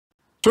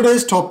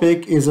Today's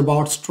topic is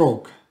about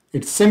stroke,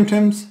 its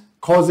symptoms,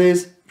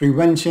 causes,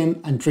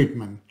 prevention, and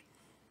treatment.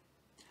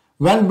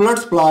 When blood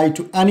supply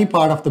to any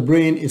part of the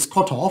brain is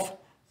cut off,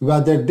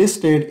 whether this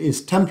state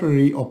is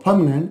temporary or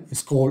permanent,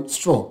 is called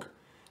stroke.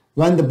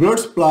 When the blood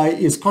supply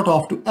is cut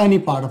off to any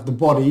part of the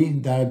body,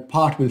 that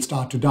part will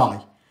start to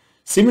die.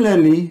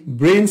 Similarly,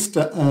 brain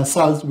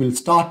cells will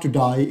start to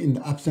die in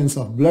the absence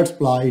of blood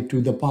supply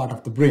to the part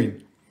of the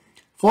brain.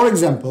 For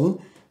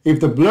example, if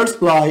the blood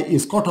supply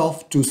is cut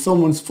off to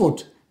someone's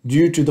foot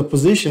due to the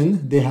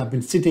position they have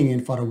been sitting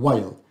in for a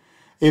while,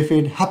 if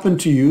it happened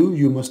to you,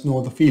 you must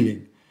know the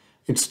feeling.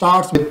 It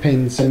starts with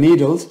pins and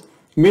needles,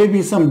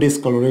 maybe some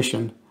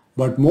discoloration,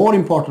 but more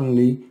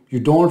importantly, you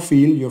don't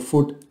feel your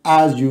foot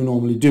as you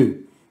normally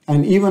do.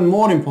 And even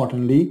more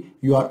importantly,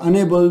 you are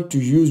unable to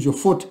use your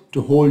foot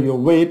to hold your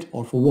weight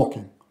or for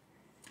walking.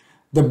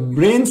 The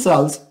brain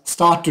cells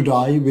start to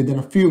die within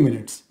a few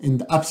minutes in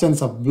the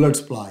absence of blood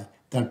supply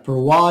that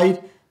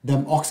provide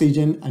them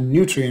oxygen and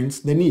nutrients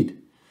they need.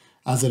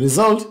 As a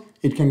result,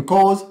 it can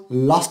cause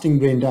lasting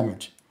brain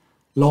damage,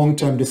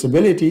 long-term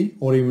disability,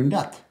 or even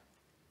death.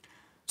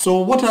 So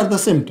what are the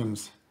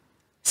symptoms?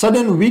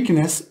 Sudden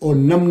weakness or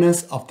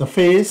numbness of the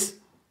face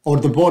or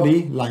the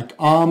body, like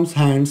arms,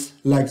 hands,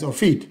 legs, or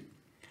feet.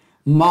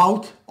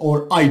 Mouth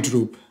or eye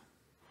droop,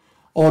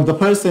 or the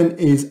person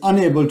is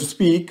unable to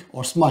speak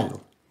or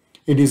smile.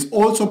 It is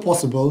also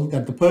possible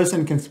that the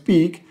person can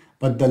speak,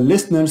 but the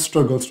listener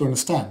struggles to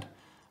understand,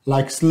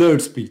 like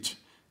slurred speech,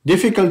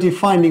 difficulty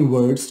finding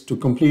words to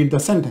complete the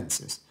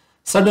sentences,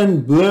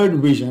 sudden blurred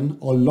vision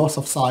or loss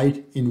of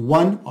sight in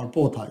one or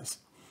both eyes,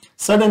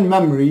 sudden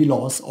memory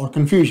loss or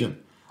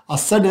confusion, a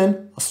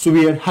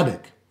severe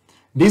headache,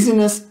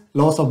 dizziness,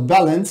 loss of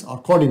balance or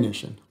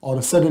coordination, or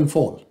a sudden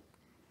fall.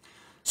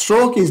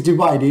 Stroke is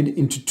divided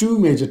into two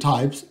major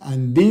types,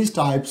 and these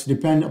types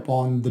depend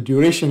upon the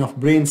duration of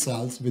brain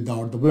cells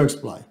without the blood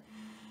supply.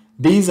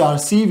 These are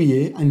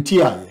CVA and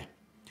TIA.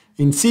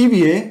 In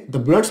CVA, the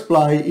blood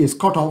supply is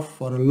cut off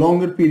for a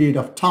longer period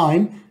of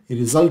time,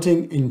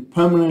 resulting in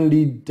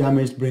permanently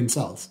damaged brain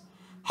cells.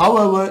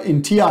 However,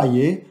 in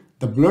TIA,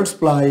 the blood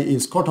supply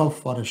is cut off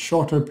for a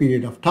shorter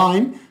period of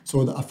time,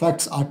 so the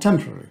effects are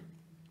temporary.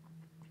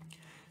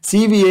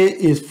 CVA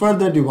is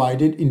further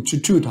divided into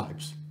two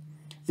types: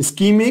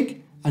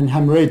 ischemic and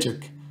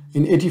hemorrhagic.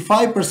 In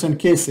 85%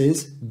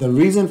 cases, the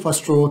reason for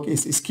stroke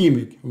is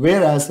ischemic,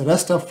 whereas the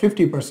rest of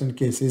 50%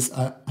 cases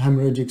are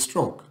hemorrhagic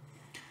stroke.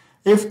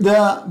 If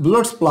the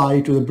blood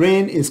supply to the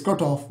brain is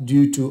cut off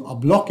due to a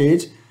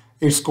blockage,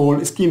 it's called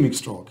ischemic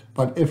stroke.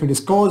 But if it is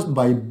caused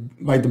by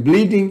the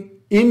bleeding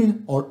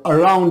in or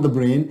around the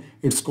brain,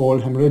 it's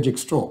called hemorrhagic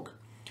stroke.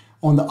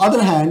 On the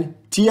other hand,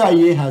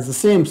 TIA has the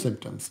same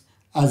symptoms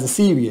as the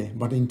CVA,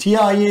 but in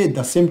TIA,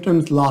 the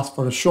symptoms last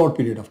for a short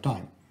period of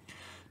time.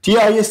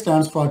 TIA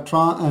stands for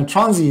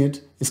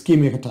transient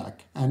ischemic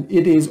attack, and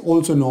it is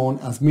also known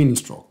as mini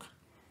stroke.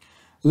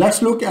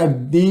 Let's look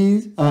at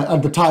the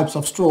types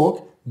of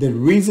stroke, their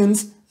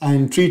reasons,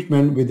 and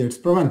treatment with its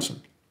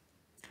prevention.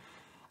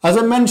 As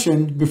I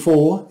mentioned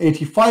before,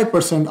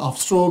 85% of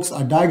strokes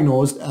are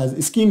diagnosed as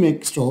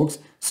ischemic strokes,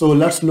 so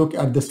let's look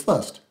at this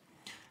first.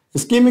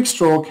 Ischemic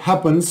stroke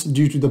happens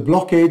due to the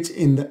blockage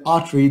in the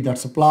artery that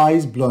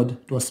supplies blood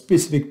to a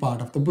specific part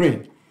of the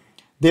brain.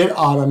 There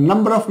are a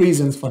number of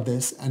reasons for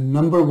this, and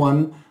number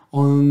one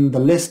on the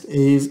list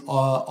is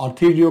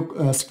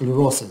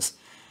arteriosclerosis.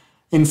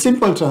 In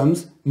simple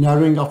terms,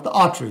 narrowing of the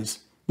arteries.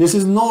 This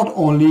is not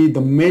only the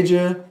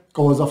major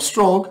cause of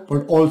stroke,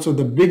 but also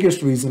the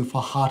biggest reason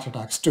for heart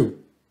attacks too.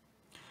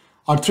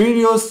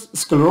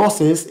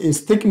 Arteriosclerosis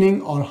is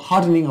thickening or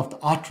hardening of the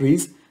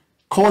arteries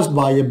caused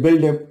by a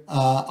buildup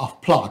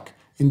of plaque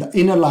in the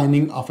inner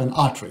lining of an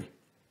artery.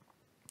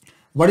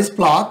 What is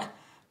plaque?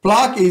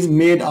 Plaque is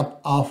made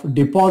up of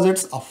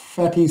deposits of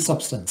fatty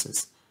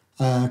substances,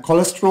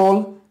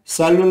 cholesterol,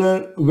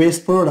 cellular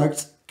waste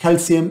products,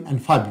 calcium,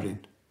 and fibrin.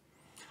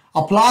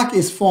 A plaque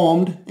is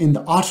formed in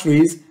the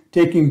arteries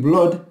taking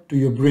blood to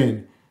your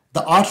brain.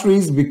 The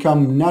arteries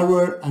become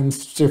narrower and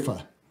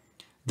stiffer.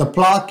 The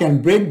plaque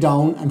can break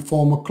down and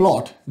form a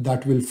clot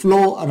that will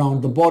flow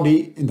around the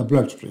body in the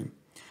bloodstream.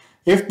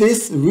 If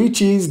this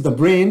reaches the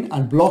brain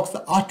and blocks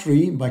the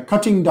artery by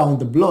cutting down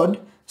the blood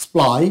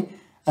supply,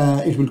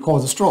 it will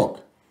cause a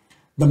stroke.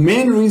 The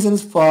main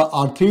reasons for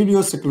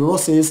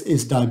arteriosclerosis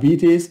is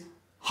diabetes,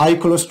 high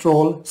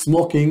cholesterol,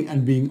 smoking,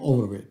 and being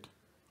overweight.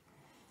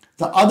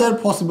 The other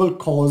possible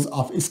cause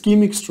of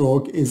ischemic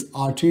stroke is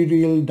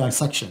arterial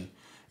dissection.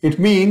 It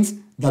means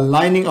the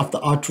lining of the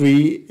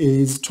artery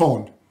is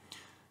torn.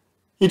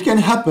 It can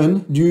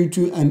happen due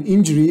to an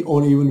injury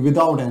or even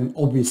without an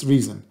obvious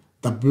reason.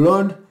 The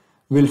blood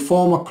will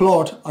form a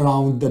clot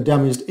around the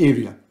damaged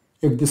area.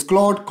 If this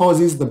clot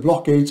causes the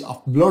blockage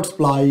of blood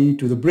supply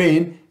to the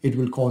brain, it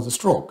will cause a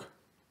stroke.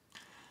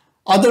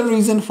 Other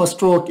reason for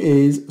stroke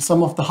is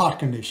some of the heart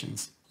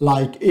conditions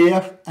like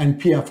AF and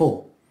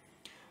PFO.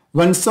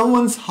 When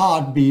someone's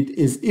heartbeat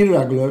is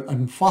irregular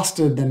and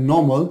faster than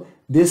normal,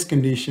 this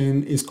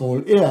condition is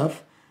called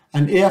AF,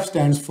 and AF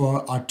stands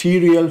for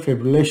arterial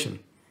fibrillation.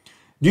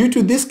 Due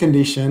to this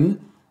condition,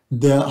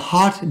 the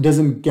heart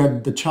doesn't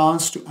get the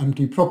chance to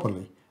empty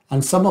properly,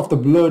 and some of the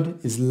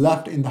blood is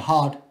left in the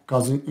heart,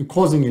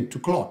 causing it to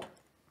clot.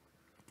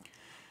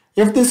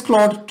 If this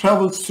clot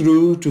travels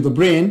through to the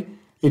brain,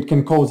 it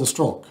can cause a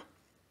stroke.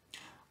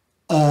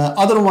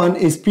 Other one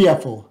is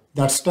PFO,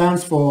 that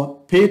stands for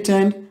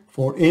patent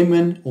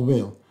foramen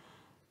ovale.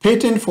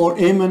 Patent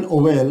foramen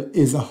ovale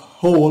is a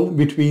hole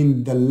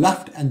between the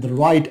left and the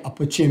right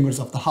upper chambers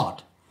of the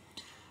heart.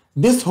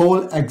 This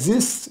hole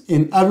exists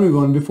in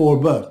everyone before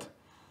birth,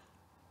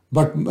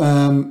 but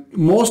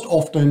most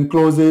often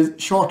closes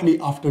shortly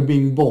after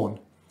being born.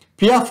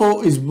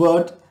 PFO is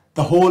what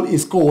the hole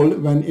is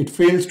called when it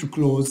fails to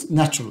close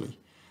naturally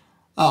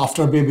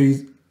after a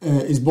baby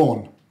is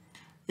born.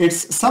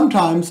 It's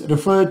sometimes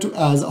referred to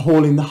as a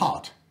hole in the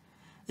heart.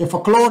 If a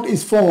clot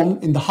is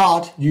formed in the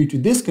heart due to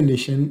this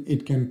condition,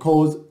 it can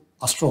cause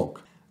a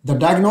stroke. The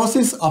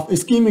diagnosis of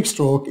ischemic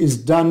stroke is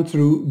done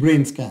through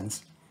brain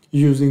scans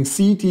using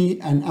CT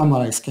and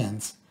MRI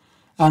scans,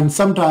 and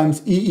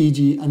sometimes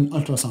EEG and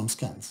ultrasound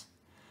scans.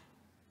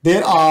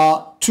 There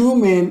are two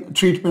main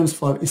treatments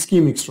for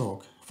ischemic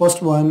stroke.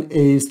 First one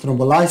is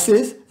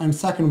thrombolysis and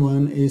second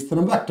one is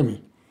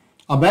thrombectomy.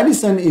 A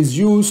medicine is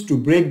used to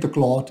break the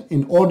clot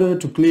in order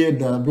to clear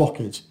the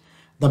blockage.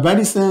 The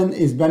medicine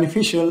is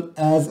beneficial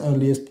as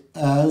early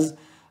as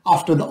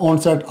after the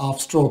onset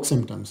of stroke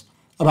symptoms,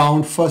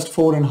 around first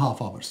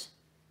 4.5 hours.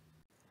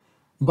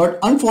 But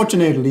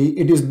unfortunately,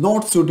 it is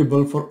not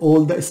suitable for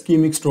all the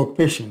ischemic stroke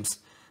patients.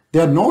 They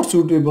are not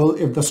suitable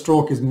if the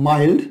stroke is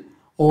mild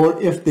or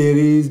if there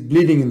is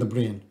bleeding in the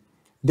brain.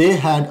 They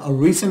had a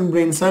recent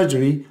brain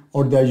surgery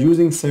or they are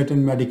using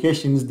certain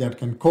medications that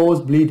can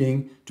cause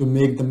bleeding to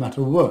make the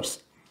matter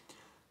worse.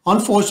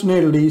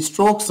 Unfortunately,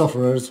 stroke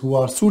sufferers who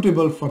are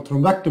suitable for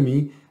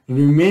thrombectomy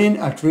remain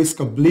at risk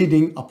of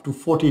bleeding up to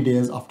 40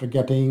 days after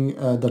getting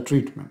the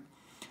treatment.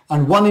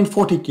 And 1 in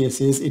 40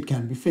 cases, it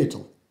can be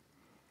fatal.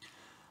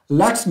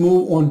 Let's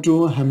move on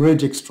to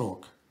hemorrhagic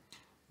stroke.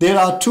 There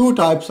are two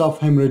types of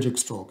hemorrhagic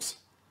strokes.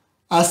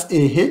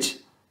 SAH,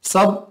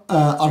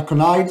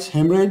 subarachnoid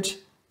hemorrhage.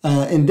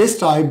 In this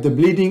type, the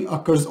bleeding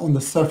occurs on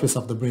the surface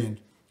of the brain,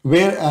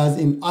 whereas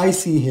in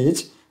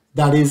ICH,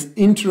 that is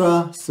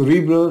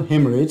intracerebral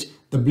hemorrhage,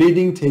 the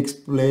bleeding takes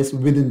place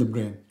within the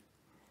brain.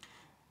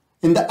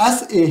 In the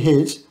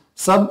SAH,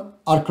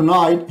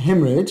 subarachnoid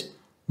hemorrhage,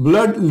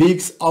 blood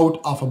leaks out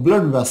of a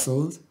blood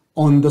vessel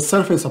on the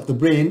surface of the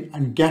brain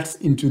and gets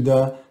into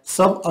the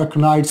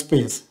subarachnoid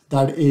space,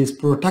 that is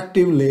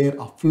protective layer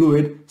of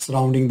fluid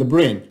surrounding the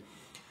brain.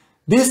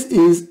 This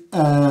is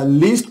a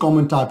least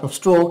common type of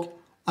stroke,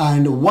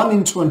 and 1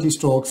 in 20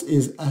 strokes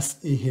is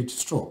SAH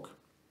stroke.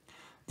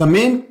 The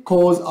main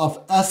cause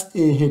of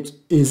SAH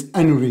is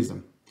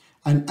aneurysm.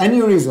 An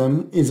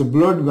aneurysm is a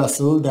blood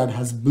vessel that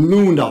has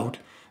ballooned out.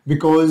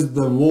 Because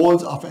the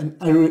walls of an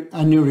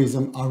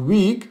aneurysm are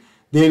weak,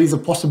 there is a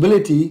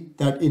possibility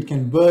that it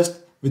can burst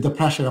with the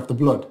pressure of the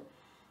blood.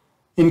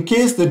 In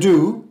case they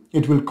do,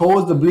 it will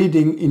cause the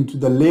bleeding into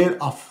the layer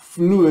of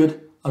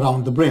fluid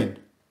around the brain.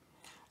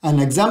 An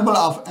example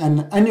of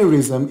an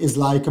aneurysm is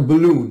like a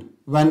balloon.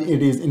 When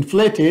it is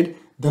inflated,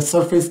 the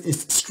surface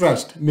is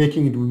stretched,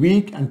 making it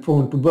weak and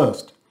prone to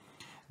burst.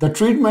 The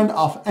treatment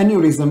of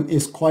aneurysm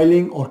is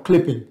coiling or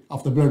clipping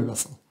of the blood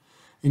vessel.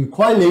 In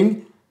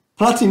coiling,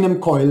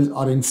 platinum coils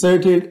are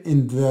inserted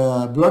in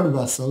the blood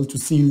vessel to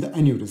seal the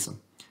aneurysm,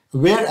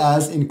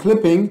 whereas in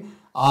clipping,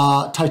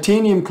 a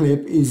titanium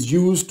clip is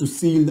used to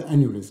seal the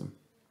aneurysm.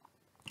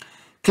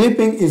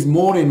 Clipping is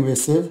more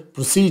invasive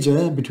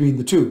procedure between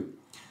the two,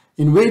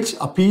 in which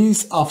a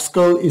piece of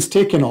skull is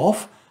taken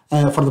off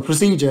for the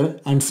procedure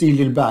and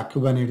sealed back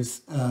when it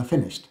is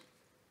finished.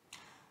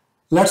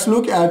 Let's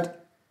look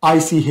at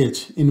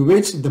ICH, in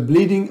which the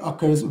bleeding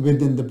occurs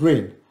within the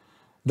brain.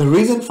 The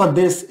reason for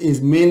this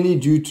is mainly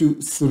due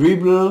to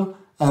cerebral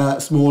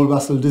small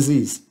vessel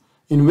disease,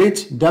 in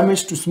which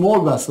damage to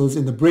small vessels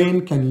in the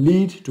brain can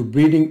lead to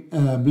bleeding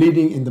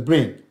in the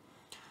brain.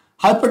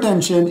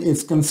 Hypertension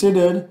is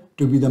considered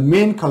to be the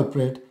main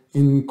culprit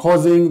in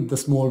causing the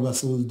small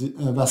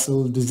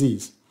vessel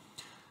disease.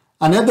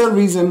 Another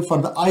reason for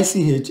the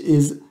ICH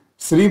is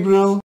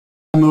cerebral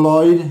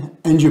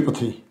amyloid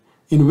angiopathy,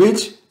 in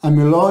which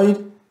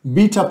amyloid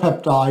beta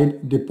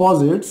peptide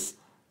deposits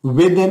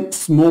within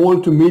small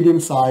to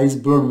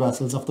medium-sized blood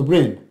vessels of the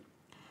brain.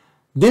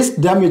 This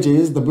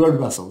damages the blood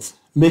vessels,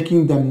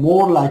 making them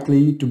more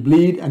likely to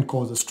bleed and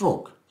cause a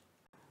stroke.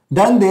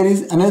 Then there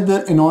is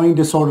another annoying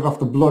disorder of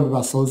the blood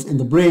vessels in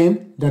the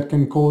brain that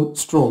can cause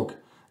stroke.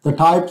 The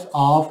types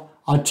of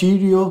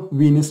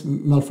arteriovenous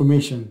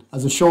malformation,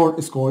 as a short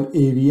is called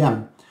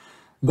AVM.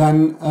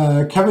 Then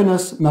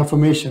cavernous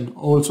malformation,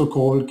 also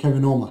called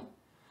cavernoma.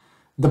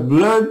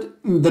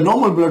 The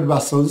normal blood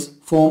vessels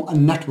form a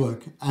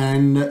network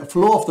and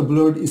flow of the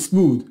blood is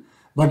smooth,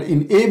 but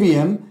in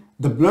AVM,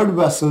 the blood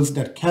vessels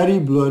that carry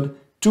blood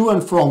to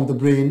and from the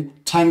brain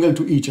tangle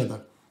to each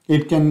other.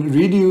 It can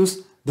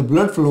reduce the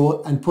blood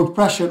flow and put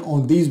pressure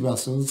on these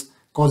vessels,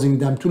 causing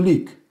them to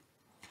leak.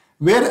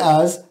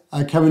 Whereas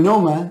A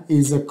cavernoma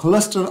is a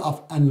cluster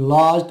of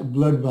enlarged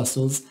blood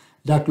vessels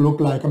that look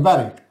like a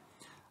berry,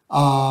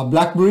 a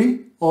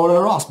blackberry, or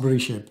a raspberry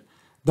shape.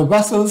 The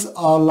vessels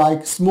are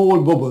like small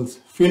bubbles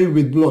filled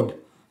with blood.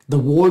 The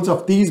walls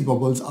of these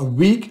bubbles are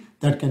weak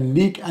that can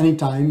leak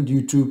anytime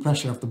due to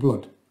pressure of the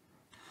blood.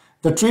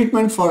 The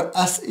treatment for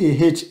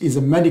SAH is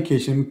a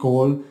medication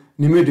called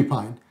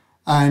nimodipine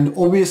and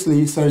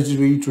obviously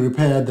surgery to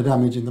repair the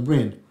damage in the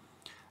brain.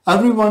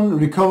 Everyone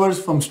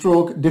recovers from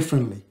stroke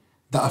differently.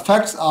 The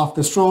effects of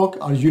the stroke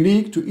are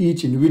unique to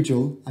each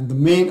individual, and the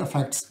main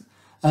effects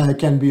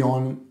can be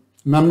on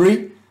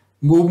memory,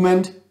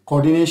 movement,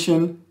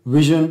 coordination,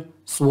 vision,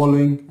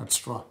 swallowing,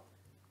 etc.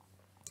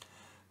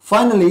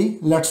 Finally,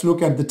 let's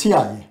look at the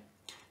TIA.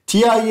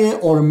 TIA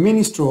or a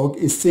mini stroke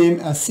is same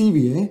as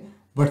CVA,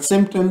 but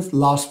symptoms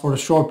last for a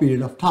short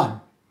period of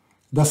time.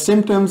 The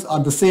symptoms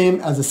are the same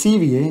as a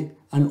CVA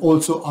and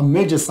also a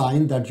major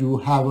sign that you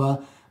have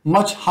a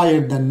much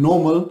higher than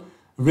normal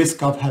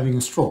risk of having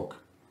a stroke.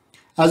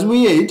 As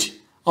we age,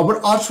 our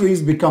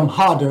arteries become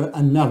harder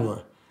and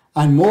narrower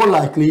and more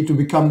likely to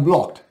become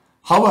blocked.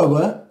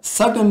 However,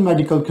 certain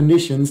medical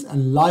conditions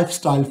and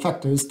lifestyle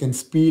factors can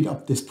speed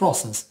up this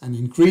process and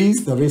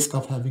increase the risk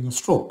of having a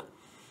stroke.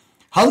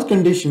 Health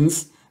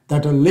conditions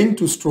that are linked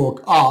to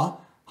stroke are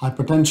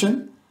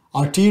hypertension,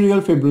 arterial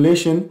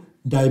fibrillation,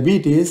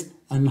 diabetes,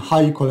 and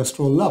high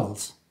cholesterol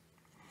levels.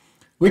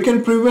 We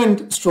can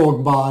prevent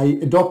stroke by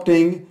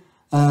adopting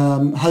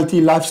healthy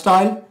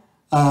lifestyle,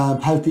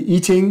 healthy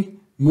eating,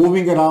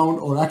 moving around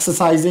or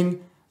exercising,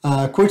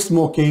 quit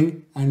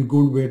smoking, and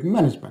good weight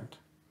management.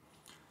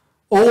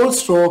 All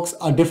strokes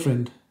are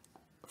different.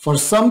 For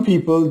some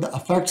people, the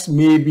effects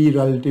may be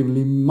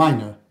relatively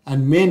minor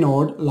and may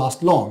not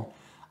last long.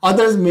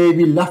 Others may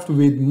be left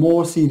with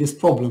more serious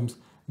problems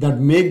that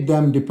make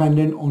them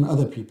dependent on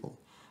other people.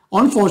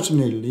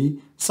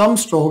 Unfortunately, some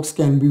strokes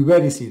can be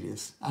very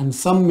serious and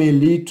some may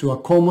lead to a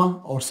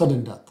coma or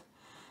sudden death.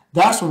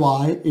 That's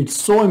why it's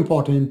so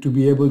important to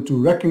be able to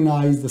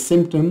recognize the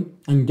symptom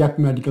and get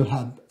medical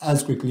help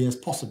as quickly as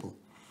possible.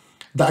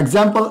 The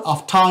example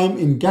of time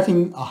in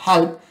getting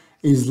help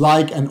is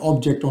like an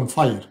object on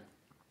fire.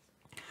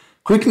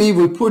 Quickly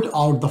we put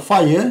out the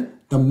fire,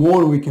 the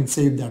more we can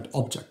save that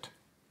object.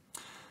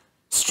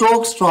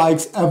 Stroke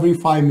strikes every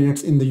 5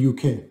 minutes in the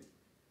UK.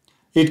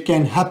 It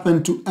can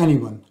happen to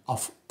anyone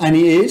of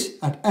any age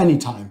at any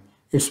time.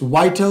 It's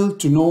vital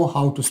to know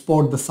how to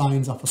spot the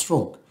signs of a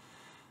stroke.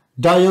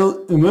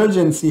 Dial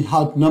emergency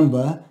help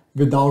number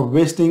without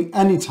wasting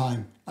any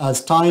time,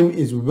 as time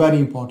is very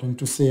important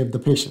to save the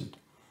patient.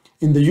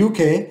 In the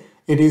UK,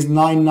 it is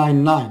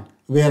 999,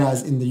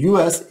 whereas in the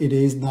US, it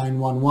is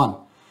 911.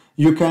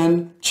 You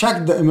can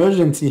check the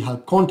emergency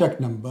help contact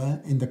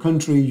number in the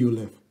country you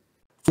live.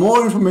 For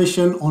more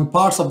information on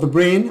parts of the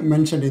brain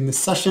mentioned in this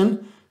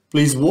session,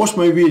 please watch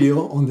my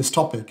video on this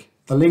topic.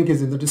 The link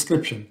is in the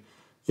description.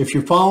 If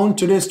you found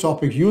today's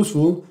topic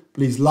useful,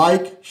 please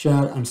like,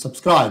 share, and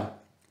subscribe.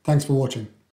 Thanks for watching.